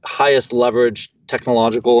highest leverage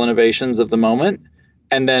technological innovations of the moment,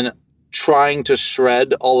 and then trying to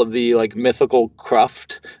shred all of the like mythical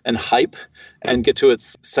cruft and hype and get to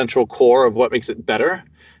its central core of what makes it better,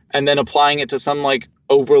 and then applying it to some like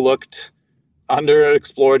overlooked,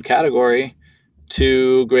 underexplored category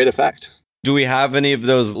to great effect. Do we have any of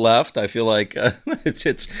those left? I feel like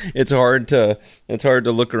it's hard to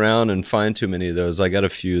look around and find too many of those. I got a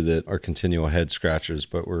few that are continual head scratchers,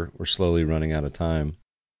 but we're slowly running out of time.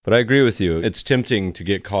 But I agree with you. It's tempting to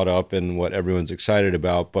get caught up in what everyone's excited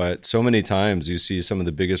about, but so many times you see some of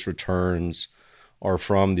the biggest returns are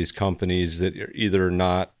from these companies that are either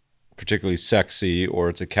not particularly sexy or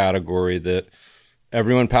it's a category that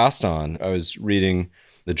everyone passed on. I was reading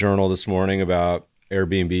the journal this morning about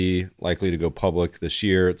Airbnb likely to go public this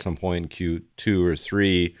year at some point in Q2 or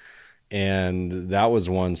 3. And that was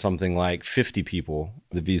one something like 50 people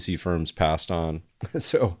the VC firms passed on.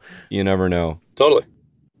 So you never know. Totally.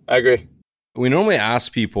 I agree. We normally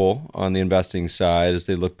ask people on the investing side as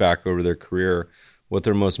they look back over their career what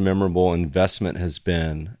their most memorable investment has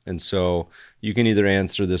been. And so you can either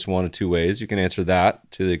answer this one of two ways. You can answer that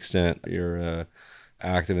to the extent you're an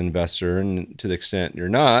active investor, and to the extent you're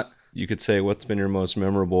not, you could say what's been your most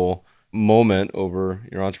memorable moment over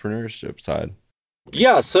your entrepreneurship side.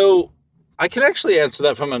 Yeah, so I can actually answer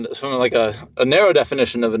that from a narrow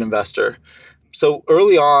definition of an investor. So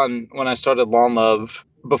early on when I started Lawn Love,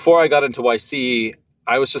 before I got into YC,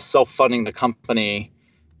 I was just self-funding the company,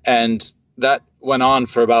 and that went on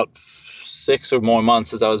for about 6 or more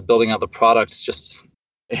months as I was building out the products just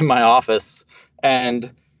in my office.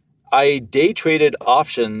 And I day traded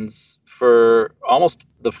options for almost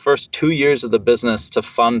the first 2 years of the business to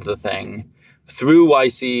fund the thing. Through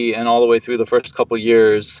YC and all the way through the first couple of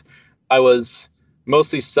years, I was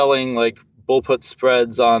mostly selling like bull put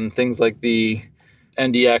spreads on things like the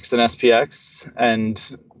NDX and SPX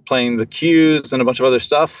and playing the Qs and a bunch of other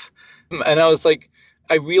stuff. And I was like,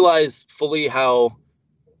 I realized fully how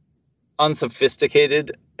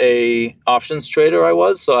unsophisticated a options trader I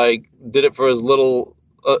was. So I did it for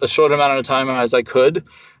a short amount of time as I could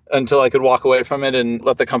until I could walk away from it and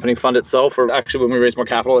let the company fund itself. Or actually, when we raised more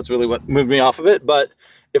capital, that's really what moved me off of it. But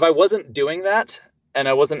if I wasn't doing that and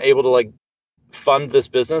I wasn't able to like fund this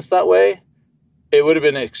business that way, it would have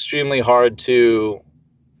been extremely hard to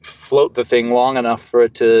float the thing long enough for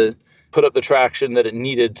it to put up the traction that it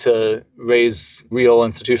needed to raise real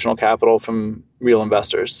institutional capital from real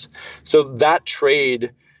investors. So that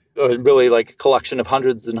trade, or really like collection of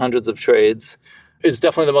hundreds and hundreds of trades, is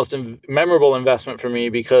definitely the most memorable investment for me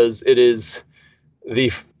because it is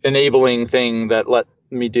the enabling thing that let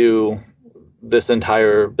me do this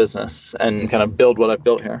entire business and kind of build what I've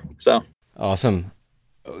built here. So awesome.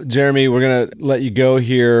 Jeremy, we're going to let you go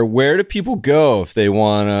here. Where do people go if they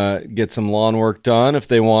want to get some lawn work done, if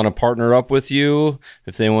they want to partner up with you,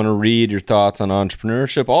 if they want to read your thoughts on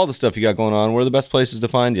entrepreneurship, all the stuff you got going on? Where are the best places to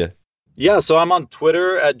find you? Yeah, so I'm on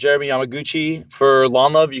Twitter at Jeremy Yamaguchi for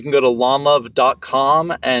Lawn Love. You can go to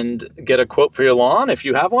lawnlove.com and get a quote for your lawn if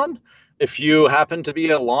you have one. if you happen to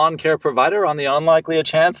be a lawn care provider, on the unlikely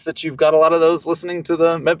chance that you've got a lot of those listening to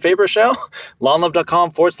the Meb Faber show,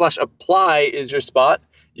 lawnlove.com/apply is your spot.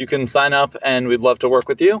 You can sign up and we'd love to work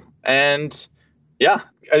with you. And yeah,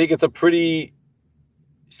 I think it's a pretty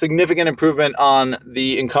significant improvement on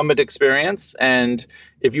the incumbent experience. And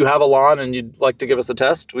if you have a lawn and you'd like to give us a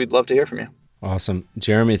test, we'd love to hear from you. Awesome.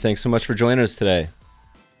 Jeremy, thanks so much for joining us today.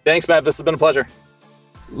 Thanks, Matt. This has been a pleasure.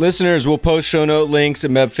 Listeners, we'll post show note links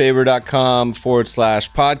at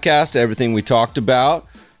mebfaber.com/podcast, everything we talked about.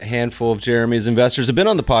 A handful of Jeremy's investors have been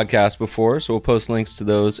on the podcast before, so we'll post links to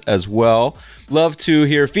those as well. Love to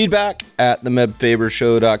hear feedback at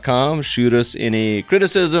themebfabershow.com. Shoot us any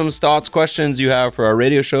criticisms, thoughts, questions you have for our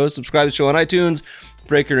radio shows. Subscribe to the show on iTunes,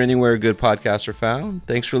 Breaker, anywhere good podcasts are found.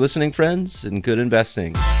 Thanks for listening, friends, and good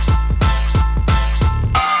investing.